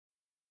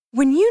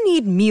When you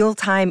need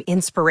mealtime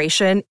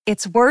inspiration,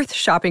 it's worth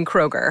shopping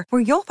Kroger,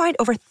 where you'll find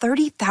over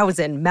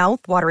 30,000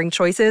 mouth-watering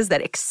choices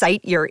that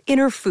excite your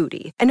inner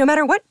foodie. And no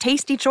matter what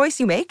tasty choice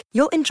you make,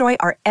 you'll enjoy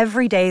our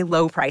everyday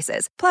low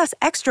prices, plus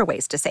extra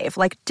ways to save,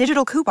 like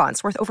digital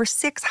coupons worth over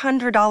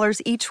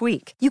 $600 each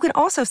week. You can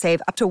also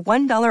save up to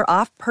 $1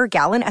 off per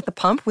gallon at the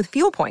pump with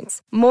fuel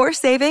points. More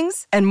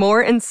savings and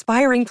more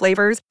inspiring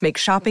flavors make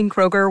shopping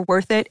Kroger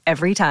worth it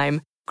every time.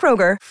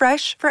 Kroger,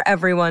 fresh for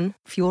everyone.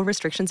 Fuel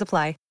restrictions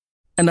apply.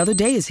 Another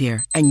day is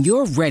here, and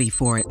you're ready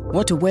for it.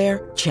 What to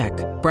wear? Check.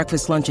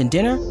 Breakfast, lunch, and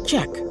dinner?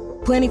 Check.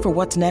 Planning for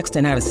what's next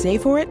and how to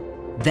save for it?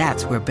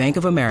 That's where Bank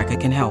of America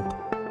can help.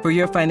 For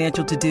your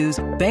financial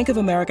to-dos, Bank of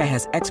America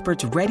has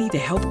experts ready to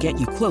help get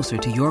you closer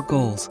to your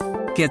goals.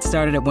 Get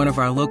started at one of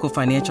our local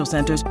financial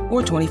centers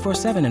or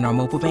 24/7 in our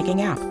mobile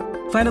banking app.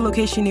 Find a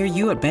location near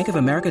you at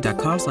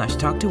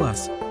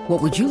bankofamerica.com/talktous.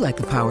 What would you like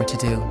the power to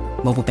do?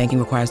 Mobile banking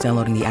requires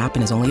downloading the app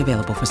and is only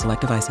available for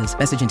select devices.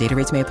 Message and data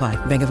rates may apply.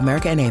 Bank of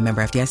America N.A.,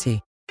 member FDIC.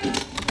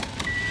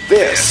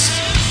 This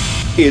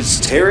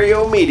is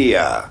Terrio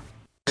Media.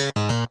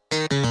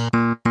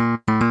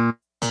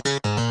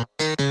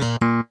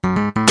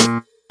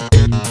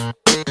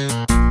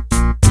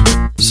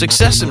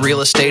 Success in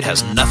real estate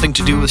has nothing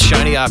to do with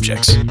shiny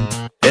objects.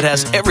 It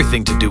has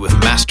everything to do with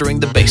mastering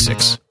the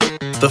basics.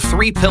 The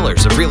 3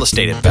 pillars of real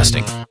estate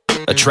investing: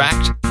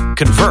 attract,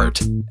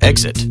 convert,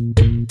 exit.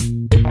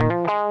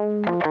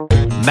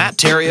 Matt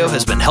Terrio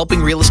has been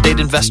helping real estate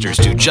investors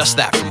do just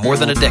that for more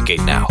than a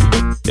decade now.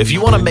 If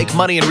you want to make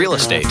money in real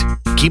estate,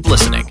 keep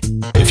listening.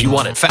 If you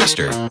want it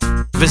faster,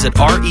 visit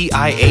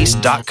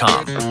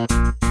reiace.com.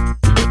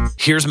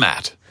 Here's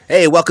Matt.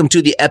 Hey, welcome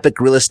to the Epic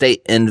Real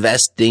Estate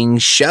Investing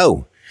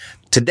Show.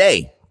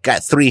 Today,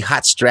 got 3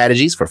 hot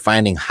strategies for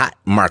finding hot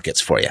markets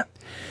for you.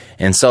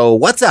 And so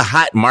what's a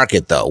hot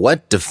market, though?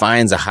 What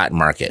defines a hot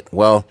market?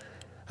 Well,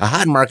 a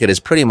hot market is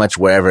pretty much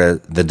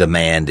wherever the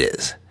demand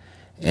is.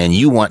 And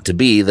you want to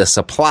be the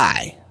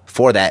supply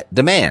for that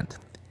demand.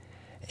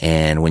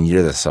 And when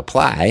you're the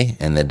supply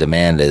and the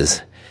demand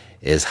is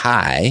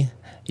high,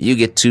 you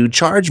get to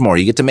charge more.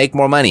 You get to make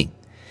more money.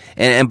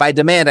 And by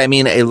demand, I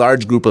mean a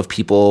large group of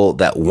people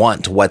that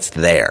want what's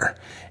there.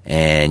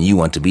 And you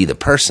want to be the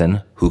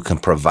person who can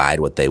provide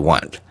what they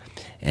want.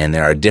 And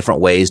there are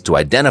different ways to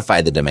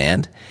identify the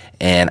demand.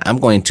 And I'm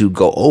going to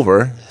go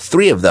over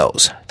 3 of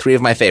those, 3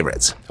 of my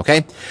favorites.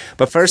 Okay?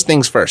 But first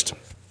things first,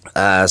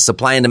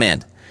 supply and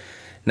demand.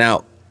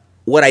 Now,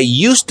 what I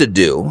used to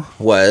do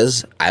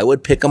was I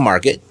would pick a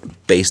market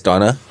based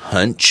on a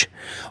hunch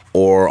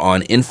or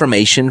on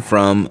information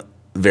from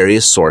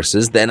various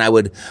sources. Then I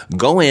would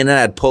go in and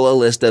I'd pull a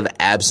list of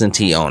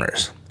absentee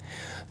owners.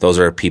 Those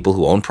are people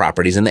who own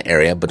properties in the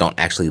area but don't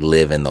actually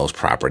live in those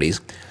properties.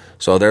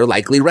 So they're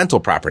likely rental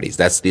properties.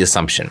 That's the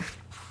assumption.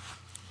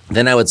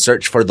 Then I would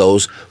search for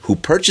those who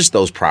purchased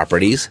those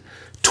properties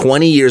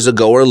 20 years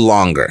ago or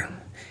longer.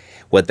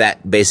 What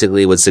that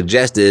basically would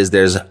suggest is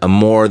there's a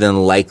more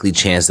than likely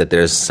chance that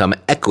there's some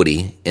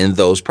equity in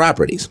those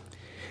properties.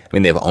 I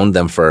mean, they've owned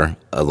them for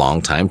a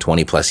long time,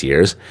 20 plus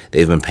years.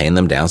 They've been paying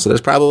them down, so there's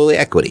probably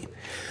equity.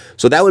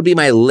 So that would be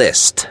my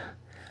list.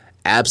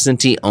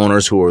 Absentee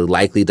owners who are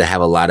likely to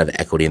have a lot of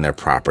equity in their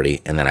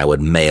property, and then I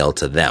would mail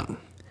to them.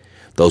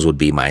 Those would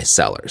be my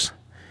sellers.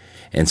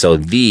 And so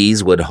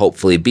these would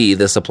hopefully be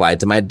the supply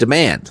to my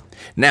demand.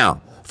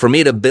 Now, for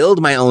me to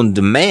build my own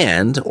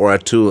demand or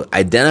to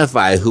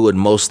identify who would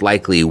most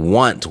likely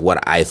want what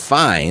I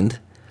find,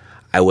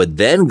 I would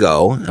then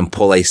go and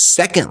pull a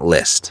second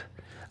list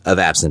of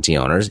absentee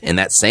owners in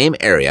that same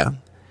area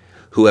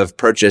who have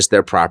purchased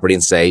their property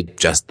in, say,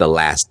 just the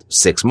last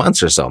 6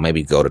 months or so,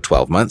 maybe go to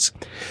 12 months,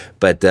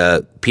 but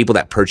people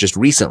that purchased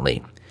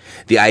recently.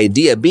 The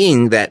idea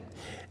being that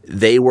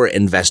they were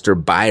investor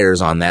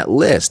buyers on that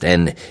list,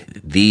 and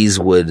these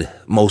would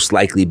most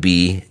likely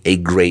be a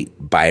great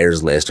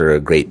buyers list or a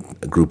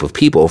great group of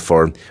people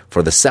for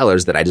the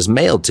sellers that I just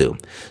mailed to.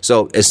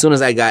 So as soon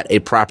as I got a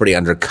property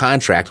under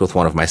contract with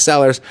one of my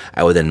sellers,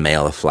 I would then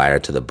mail a flyer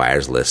to the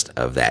buyers list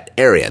of that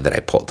area that I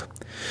pulled.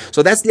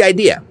 So that's the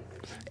idea.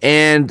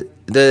 And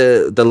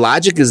the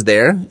logic is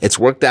there. It's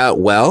worked out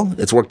well.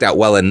 It's worked out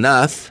well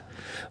enough.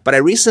 But I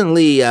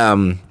recently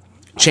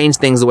changed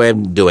things the way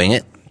I'm doing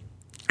it.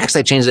 Actually,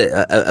 I changed it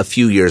a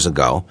few years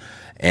ago,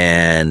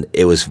 and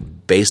it was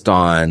based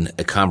on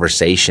a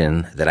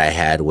conversation that I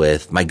had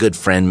with my good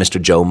friend,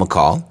 Mr. Joe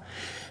McCall,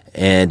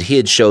 and he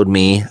had showed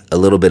me a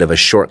little bit of a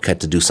shortcut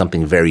to do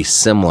something very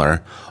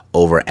similar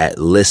over at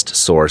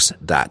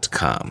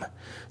listsource.com,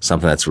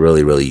 something that's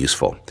really, really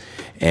useful.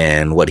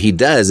 And what he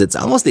does, it's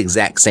almost the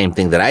exact same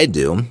thing that I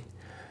do,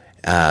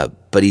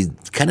 but he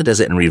kind of does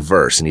it in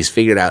reverse, and he's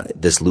figured out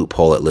this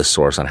loophole at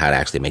ListSource on how to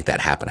actually make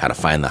that happen, how to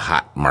find the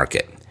hot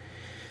market.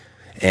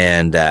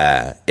 And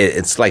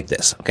it's like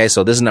this. Okay,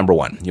 so this is number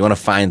one. You want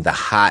to find the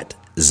hot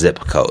zip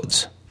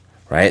codes,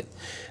 right?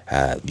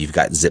 You've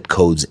got zip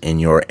codes in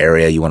your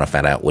area. You want to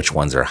find out which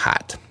ones are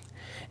hot.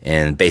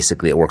 And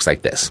basically it works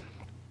like this.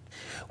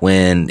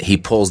 When he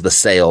pulls the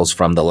sales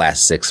from the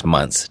last 6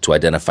 months to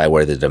identify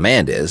where the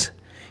demand is,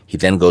 He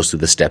then goes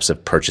through the steps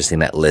of purchasing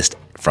that list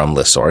from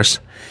ListSource.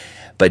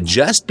 But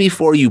just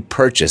before you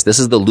purchase, this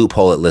is the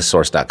loophole at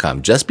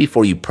listsource.com. Just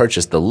before you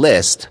purchase the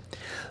list,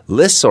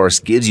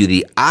 ListSource gives you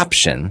the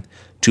option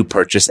to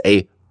purchase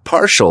a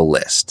partial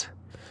list.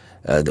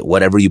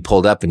 Whatever you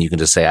pulled up, and you can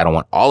just say, I don't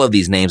want all of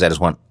these names. I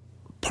just want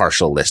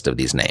partial list of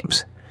these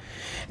names.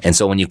 And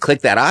so when you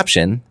click that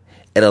option,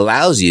 it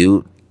allows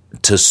you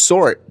to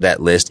sort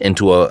that list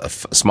into a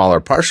smaller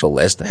partial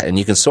list, and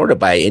you can sort it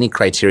by any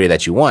criteria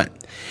that you want.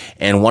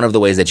 And one of the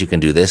ways that you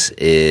can do this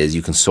is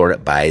you can sort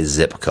it by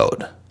zip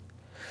code,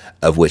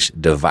 of which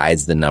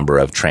divides the number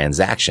of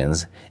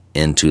transactions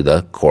into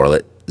the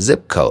correlate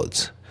zip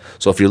codes.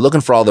 So if you're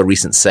looking for all the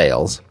recent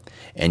sales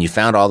and you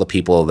found all the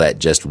people that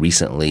just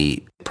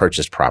recently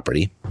purchased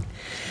property,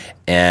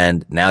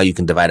 and now you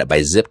can divide it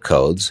by zip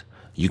codes,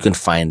 you can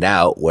find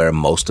out where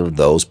most of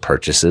those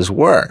purchases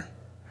were,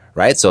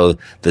 right? So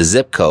the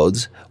zip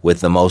codes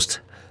with the most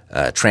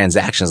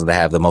transactions that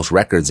have the most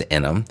records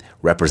in them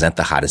represent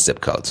the hottest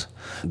zip codes.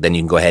 Then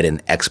you can go ahead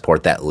and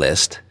export that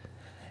list.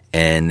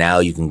 And now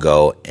you can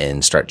go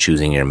and start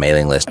choosing your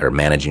mailing list or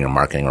managing your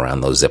marketing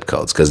around those zip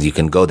codes, because you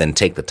can go then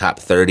take the top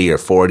 30 or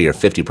 40 or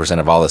 50%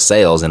 of all the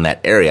sales in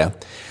that area.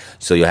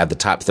 So you'll have the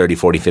top 30,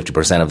 40,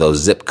 50% of those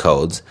zip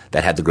codes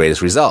that have the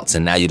greatest results.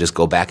 And now you just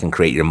go back and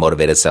create your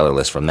motivated seller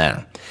list from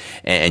there.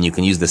 And you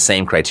can use the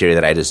same criteria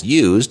that I just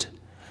used.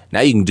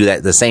 Now you can do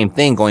that the same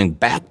thing going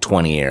back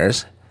 20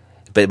 years.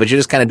 But you're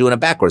just kind of doing it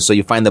backwards. So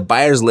you find the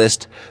buyer's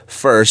list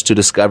first to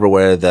discover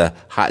where the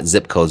hot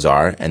zip codes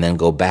are, and then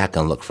go back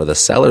and look for the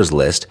seller's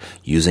list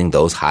using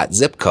those hot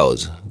zip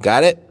codes.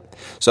 Got it?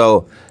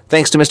 So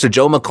thanks to Mr.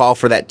 Joe McCall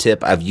for that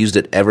tip. I've used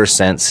it ever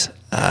since.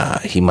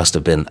 He must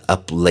have been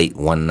up late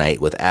one night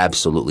with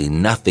absolutely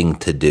nothing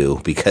to do,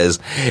 because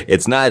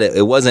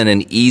it wasn't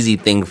an easy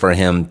thing for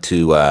him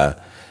to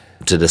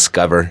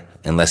discover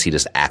unless he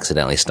just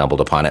accidentally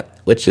stumbled upon it,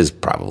 which is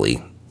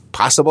probably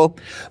possible,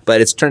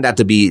 but it's turned out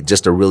to be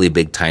just a really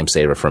big time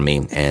saver for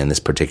me. And this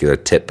particular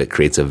tip, it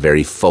creates a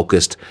very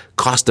focused,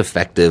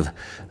 cost-effective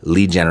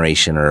lead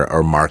generation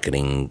or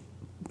marketing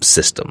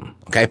system.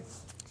 Okay.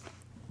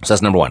 So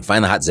that's number one,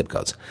 find the hot zip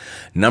codes.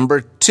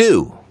 Number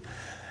two,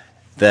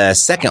 the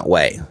second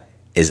way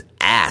is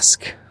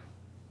ask.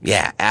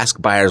 Yeah.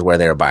 Ask buyers where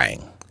they're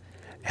buying.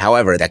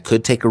 However, that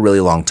could take a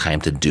really long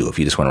time to do if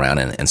you just went around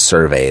and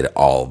surveyed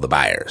all the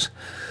buyers.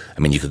 I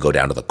mean, you could go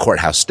down to the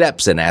courthouse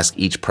steps and ask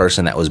each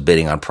person that was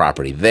bidding on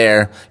property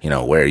there,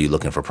 where are you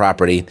looking for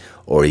property?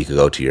 Or you could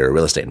go to your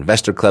real estate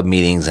investor club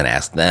meetings and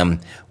ask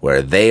them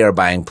where they are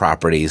buying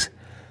properties.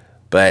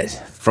 But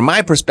from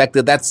my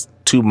perspective, that's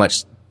too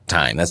much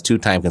time. That's too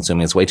time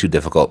consuming. It's way too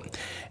difficult.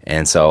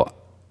 And so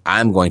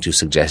I'm going to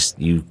suggest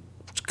you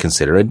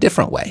consider a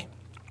different way.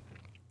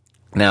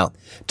 Now,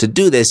 to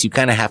do this, you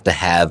kind of have to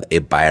have a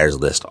buyer's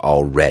list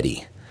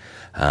already.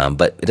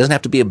 But it doesn't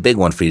have to be a big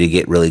one for you to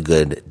get really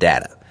good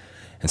data.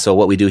 And so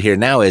what we do here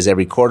now is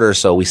every quarter or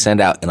so we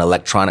send out an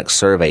electronic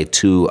survey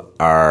to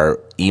our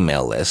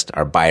email list,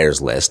 our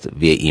buyers list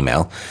via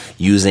email,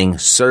 using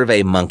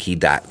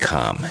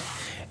surveymonkey.com.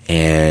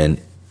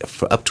 And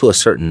for up to a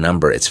certain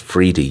number, it's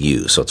free to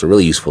use. So it's a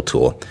really useful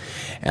tool.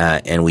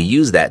 And we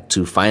use that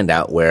to find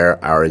out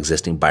where our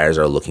existing buyers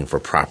are looking for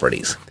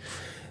properties.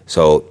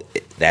 So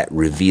that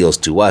reveals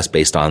to us,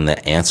 based on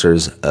the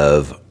answers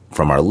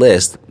from our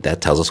list,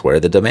 that tells us where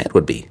the demand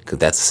would be,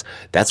 because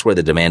that's where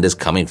the demand is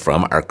coming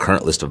from, our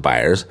current list of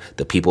buyers,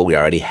 the people we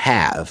already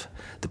have,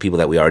 the people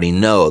that we already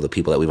know, the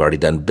people that we've already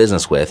done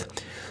business with.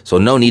 So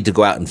no need to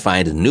go out and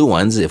find new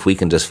ones if we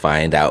can just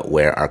find out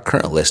where our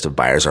current list of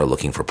buyers are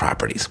looking for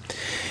properties.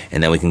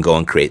 And then we can go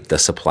and create the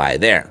supply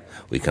there.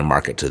 We can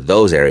market to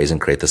those areas and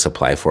create the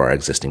supply for our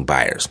existing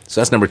buyers. So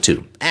that's number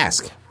two.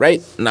 Ask,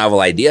 right?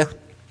 Novel idea.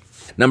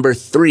 Number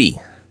three,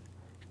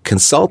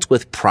 consult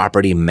with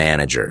property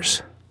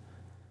managers.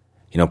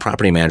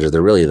 Property managers,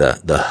 they're really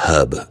the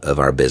hub of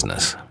our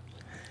business,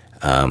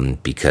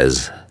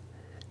 because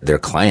their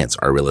clients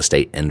are real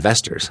estate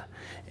investors,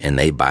 and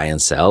they buy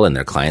and sell, and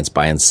their clients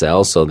buy and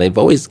sell. So they've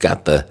always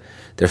got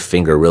their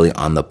finger really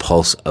on the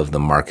pulse of the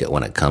market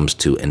when it comes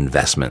to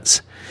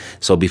investments.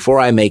 So before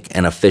I make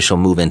an official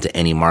move into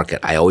any market,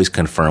 I always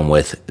confirm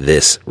with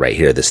this right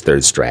here, this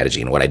third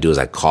strategy. And what I do is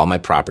I call my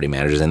property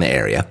managers in the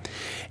area,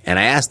 and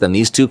I ask them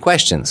these two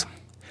questions.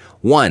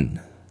 One,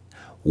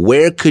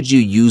 where could you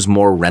use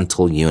more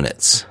rental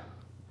units?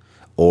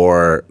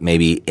 Or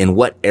maybe in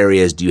what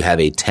areas do you have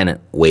a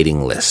tenant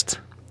waiting list?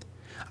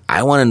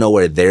 I want to know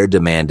where their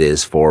demand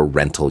is for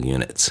rental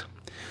units.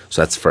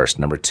 So that's first.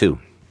 Number two,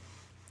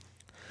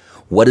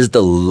 what is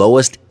the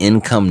lowest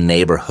income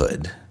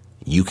neighborhood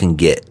you can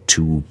get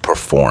to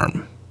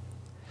perform?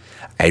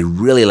 I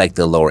really like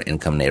the lower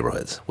income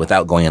neighborhoods,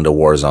 without going into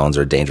war zones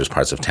or dangerous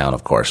parts of town,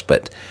 of course.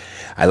 But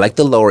I like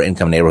the lower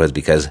income neighborhoods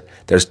because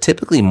there's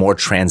typically more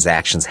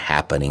transactions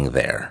happening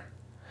there.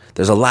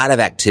 There's a lot of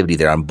activity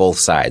there on both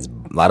sides,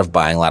 a lot of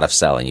buying, a lot of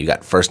selling. You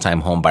got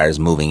first-time home buyers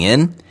moving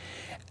in,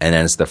 and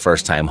then it's the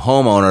first-time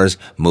homeowners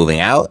moving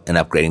out and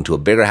upgrading to a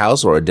bigger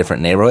house or a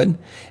different neighborhood.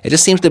 It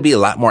just seems to be a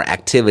lot more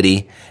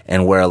activity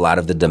and where a lot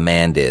of the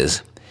demand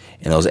is.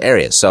 in those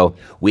areas. So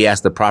we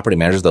ask the property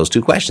managers those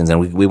two questions,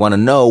 and we want to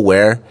know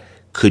where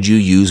could you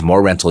use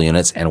more rental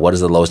units and what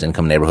is the lowest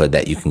income neighborhood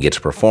that you can get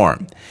to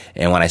perform.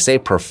 And when I say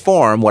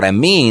perform, what I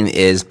mean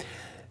is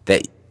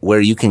that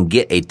where you can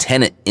get a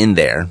tenant in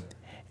there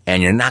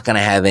and you're not going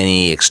to have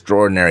any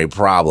extraordinary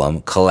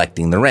problem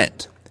collecting the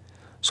rent.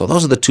 So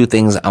those are the two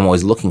things I'm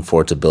always looking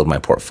for to build my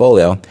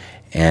portfolio,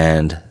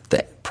 and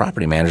the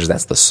property managers,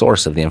 that's the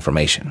source of the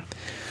information.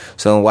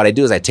 So what I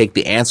do is I take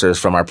the answers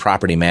from our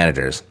property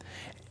managers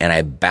and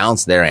I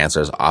bounce their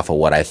answers off of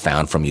what I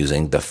found from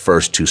using the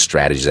first two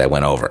strategies I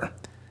went over.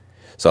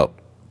 So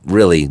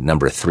really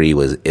number 3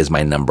 is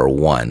my number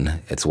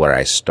 1. It's where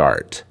I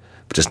start.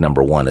 But just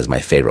number 1 is my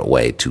favorite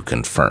way to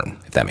confirm,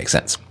 if that makes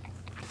sense.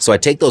 So I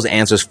take those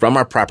answers from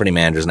our property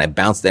managers and I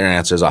bounce their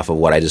answers off of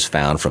what I just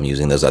found from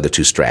using those other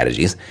two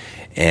strategies.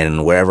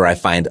 And wherever I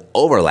find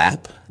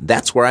overlap,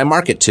 that's where I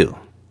market to.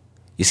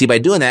 You see, by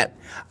doing that,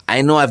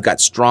 I know I've got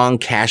strong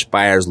cash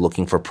buyers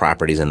looking for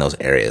properties in those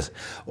areas,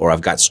 or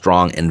I've got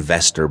strong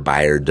investor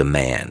buyer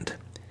demand.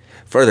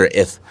 Further,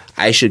 if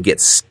I should get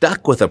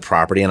stuck with a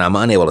property and I'm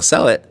unable to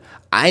sell it,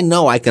 I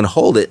know I can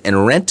hold it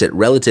and rent it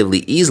relatively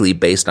easily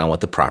based on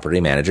what the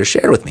property manager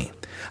shared with me.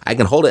 I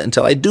can hold it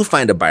until I do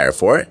find a buyer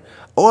for it,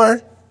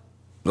 or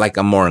like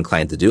I'm more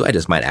inclined to do, I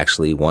just might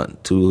actually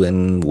want to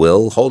and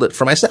will hold it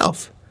for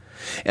myself.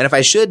 And if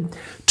I should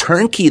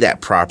turnkey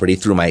that property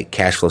through my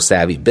cash flow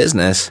savvy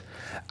business,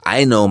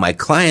 I know my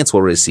clients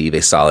will receive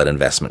a solid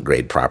investment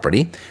grade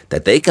property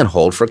that they can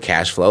hold for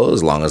cash flow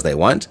as long as they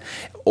want,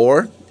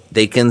 or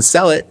they can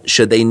sell it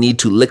should they need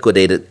to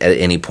liquidate it at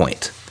any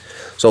point.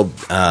 So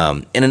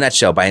in a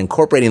nutshell, by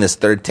incorporating this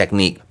third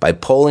technique, by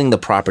polling the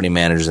property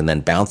managers and then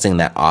bouncing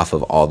that off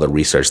of all the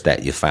research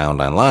that you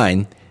found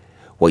online,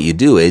 what you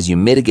do is you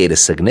mitigate a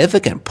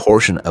significant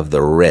portion of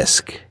the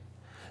risk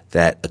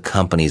that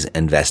accompanies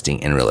investing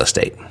in real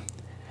estate.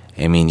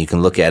 I mean, you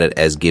can look at it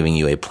as giving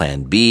you a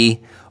plan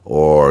B,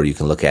 or you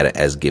can look at it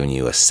as giving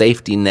you a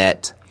safety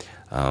net.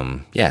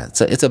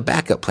 It's a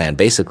backup plan.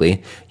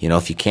 Basically,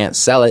 if you can't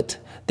sell it,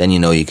 then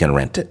you can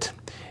rent it.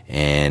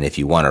 And if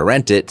you want to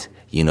rent it,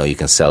 you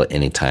can sell it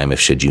anytime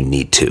should you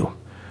need to.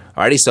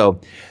 Alrighty, so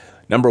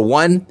number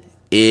 1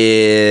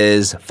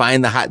 is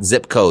find the hot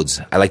zip codes.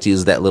 I like to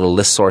use that little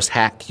list source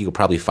hack. You could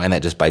probably find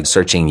that just by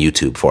searching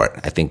YouTube for it.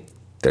 I think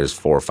there's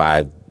 4 or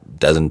 5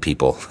 dozen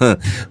people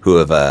who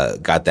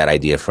have got that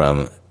idea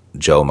from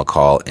Joe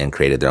McCall and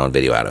created their own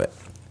video out of it.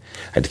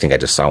 I think I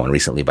just saw one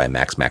recently by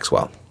Max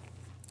Maxwell.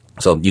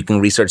 So you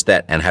can research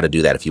that and how to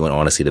do that if you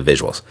want to see the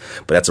visuals.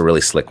 But that's a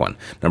really slick one.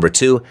 Number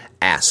 2,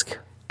 ask.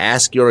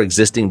 Ask your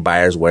existing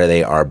buyers where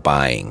they are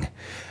buying.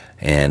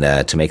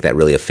 And to make that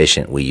really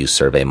efficient, we use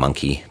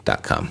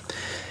surveymonkey.com.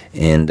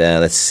 And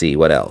let's see,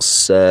 what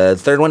else? The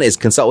third one is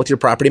consult with your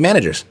property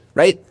managers,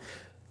 right?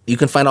 You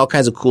can find all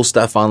kinds of cool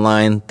stuff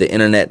online. The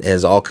internet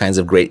has all kinds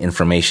of great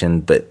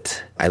information,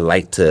 but I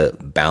like to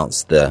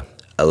bounce the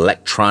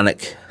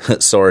electronic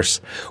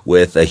source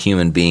with a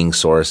human being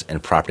source,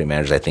 and property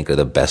managers I think are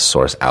the best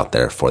source out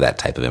there for that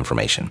type of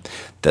information.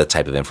 The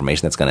type of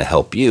information that's going to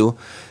help you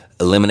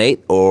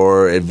eliminate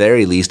or at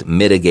very least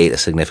mitigate a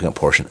significant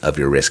portion of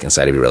your risk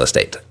inside of your real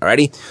estate.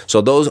 Alrighty?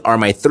 So those are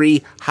my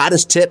 3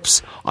 hottest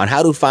tips on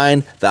how to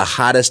find the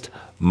hottest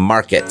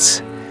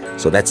markets.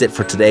 So that's it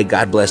for today.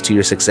 God bless to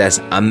your success.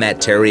 I'm Matt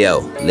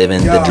Theriault,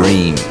 living the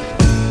dream.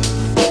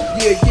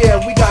 Yeah,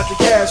 we got the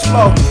cash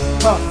flow.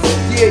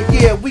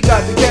 Yeah, we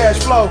got the cash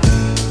flow.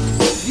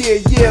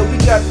 Yeah, we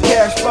got the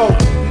cash flow.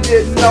 You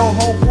didn't know,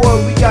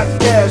 homeboy, we got the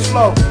cash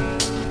flow.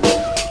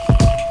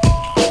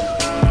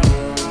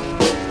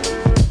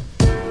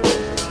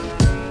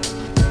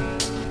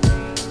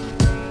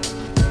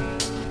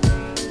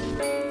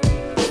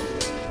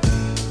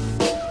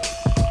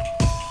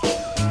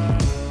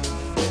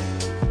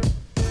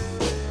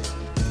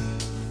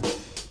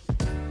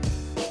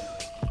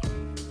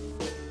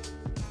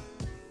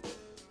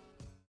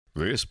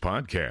 This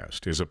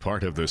podcast is a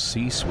part of the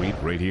C-Suite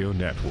Radio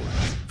Network.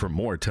 For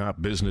more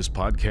top business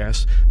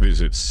podcasts,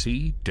 visit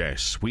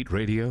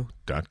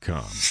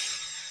c-suiteradio.com.